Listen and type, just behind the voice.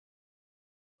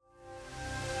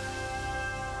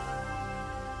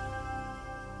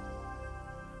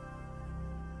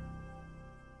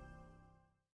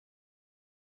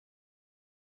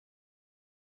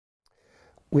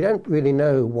We don't really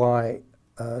know why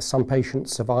some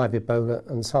patients survive Ebola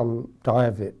and some die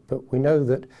of it, but we know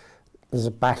that there's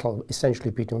a battle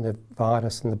essentially between the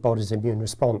virus and the body's immune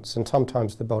response, and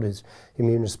sometimes the body's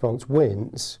immune response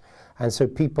wins. And so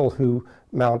people who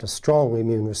mount a strong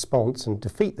immune response and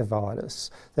defeat the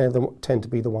virus, tend to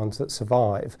be the ones that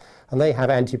survive. And they have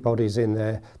antibodies in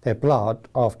their blood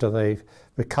after they've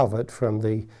recovered from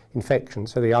the infection.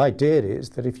 So the idea is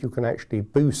that if you can actually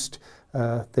boost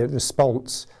the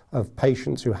response of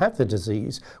patients who have the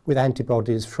disease with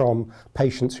antibodies from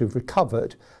patients who've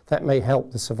recovered, that may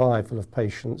help the survival of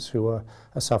patients who are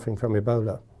suffering from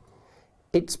Ebola.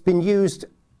 It's been used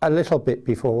a little bit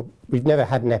before. We've never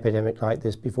had an epidemic like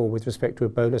this before with respect to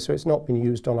Ebola, so it's not been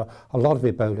used on a lot of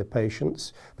Ebola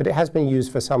patients, but it has been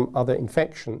used for some other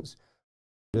infections.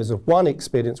 There's one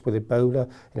experience with Ebola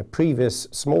in a previous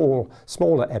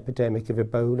smaller epidemic of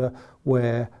Ebola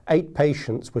where 8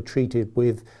 patients were treated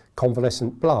with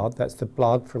convalescent blood. That's the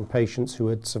blood from patients who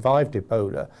had survived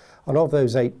Ebola. And of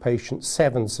those 8 patients,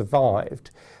 7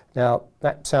 survived. Now,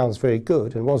 that sounds very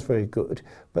good and was very good,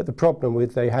 but the problem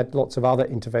with they had lots of other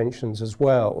interventions as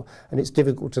well, and it's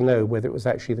difficult to know whether it was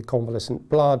actually the convalescent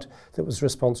blood that was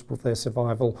responsible for their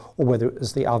survival or whether it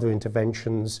was the other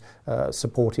interventions,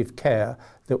 supportive care,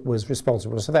 that was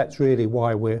responsible. So that's really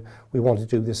why we want to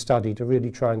do this study, to really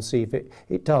try and see if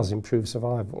it does improve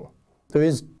survival. There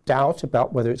is doubt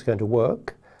about whether it's going to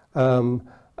work.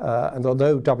 And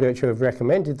although WHO have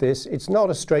recommended this, it's not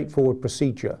a straightforward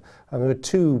procedure. And there are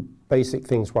 2 basic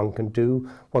things one can do.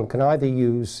 One can either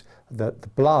use the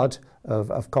blood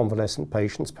of convalescent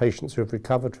patients who have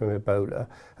recovered from Ebola,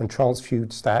 and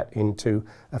transfuse that into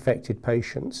affected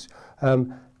patients.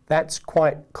 That's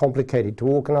quite complicated to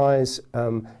organise.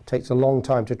 Takes a long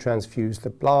time to transfuse the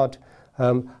blood.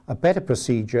 A better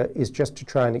procedure is just to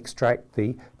try and extract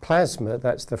the plasma,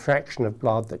 that's the fraction of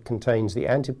blood that contains the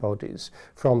antibodies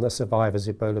from the survivors'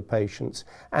 Ebola patients,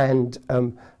 and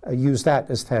use that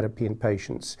as therapy in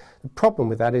patients. The problem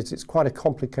with that is it's quite a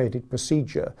complicated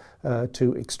procedure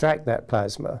to extract that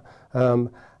plasma.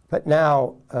 But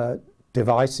now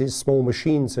devices, small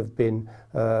machines have been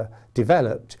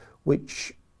developed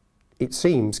which it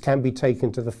seems can be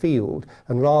taken to the field,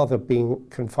 and rather being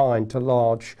confined to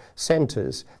large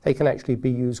centres, they can actually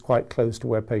be used quite close to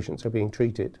where patients are being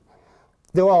treated.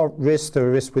 There are risks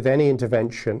with any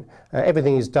intervention.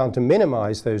 Everything is done to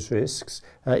minimise those risks.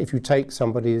 If you take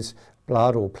somebody's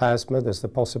blood or plasma, there's the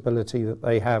possibility that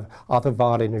they have other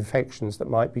viral infections that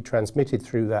might be transmitted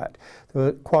through that. There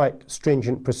are quite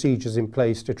stringent procedures in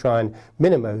place to try and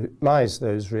minimise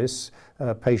those risks.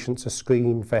 Patients are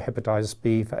screened for hepatitis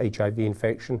B, for HIV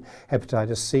infection,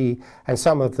 hepatitis C, and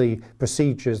some of the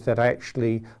procedures that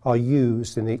actually are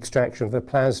used in the extraction of the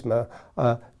plasma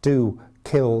do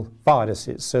kill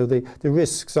viruses. So the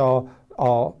risks are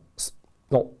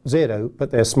not zero, but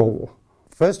they're small.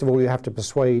 First of all, you have to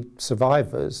persuade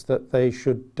survivors that they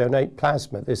should donate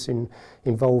plasma. This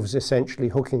involves essentially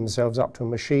hooking themselves up to a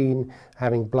machine,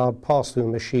 having blood pass through the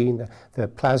machine, the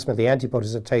plasma, the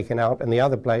antibodies are taken out, and the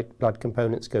other blood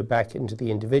components go back into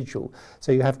the individual.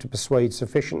 So you have to persuade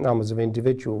sufficient numbers of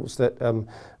individuals that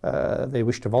they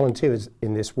wish to volunteer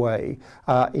in this way.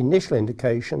 Initial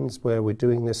indications where we're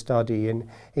doing this study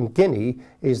in Guinea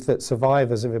is that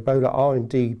survivors of Ebola are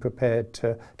indeed prepared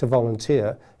to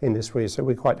volunteer in this way. So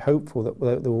we're quite hopeful that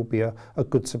there will be a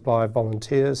good supply of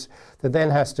volunteers. There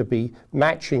then has to be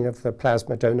matching of the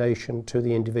plasma donation to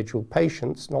the individual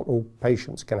patients. Not all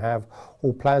patients can have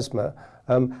all plasma.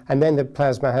 And then the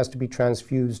plasma has to be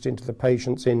transfused into the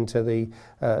patients into the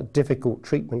difficult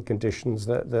treatment conditions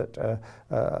that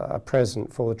are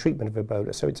present for the treatment of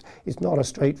Ebola. So it's not a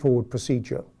straightforward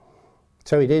procedure.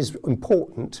 So it is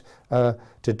important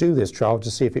to do this trial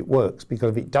to see if it works,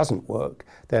 because if it doesn't work,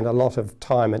 then a lot of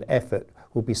time and effort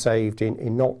will be saved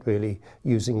in not really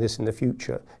using this in the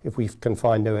future if we can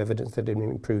find no evidence that it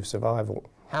improves survival.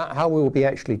 How we will be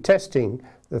actually testing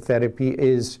the therapy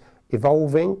is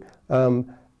evolving,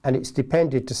 and it's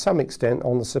depended to some extent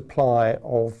on the supply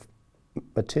of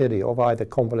material, of either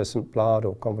convalescent blood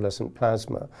or convalescent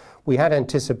plasma. We had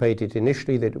anticipated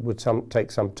initially that it would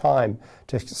take some time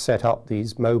to set up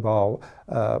these mobile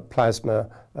plasma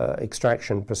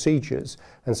extraction procedures,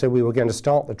 and so we were going to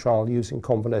start the trial using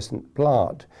convalescent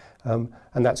blood.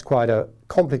 And that's quite a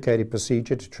complicated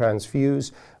procedure to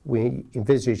transfuse. We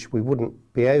envisaged we wouldn't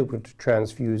be able to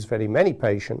transfuse very many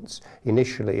patients,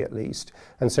 initially at least,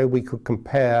 and so we could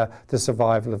compare the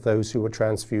survival of those who were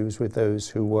transfused with those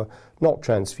who were not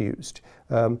transfused.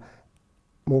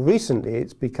 more recently,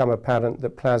 it's become apparent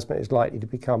that plasma is likely to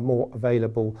become more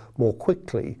available more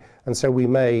quickly, and so we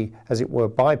may, as it were,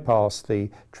 bypass the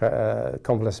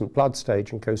convalescent blood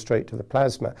stage and go straight to the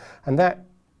plasma, and that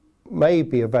may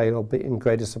be available in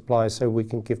greater supply so we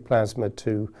can give plasma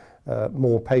to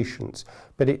more patients.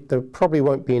 But there probably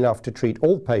won't be enough to treat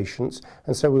all patients,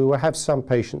 and so we will have some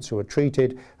patients who are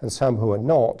treated and some who are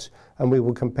not, and we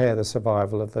will compare the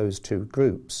survival of those two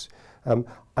groups.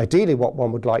 Ideally, what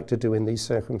one would like to do in these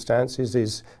circumstances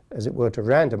is, as it were, to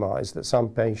randomize that some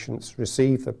patients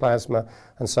receive the plasma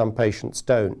and some patients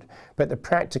don't. But the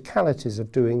practicalities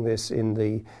of doing this in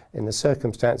the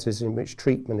circumstances in which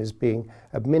treatment is being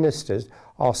administered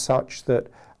are such that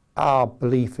our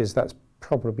belief is that's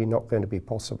probably not going to be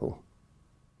possible.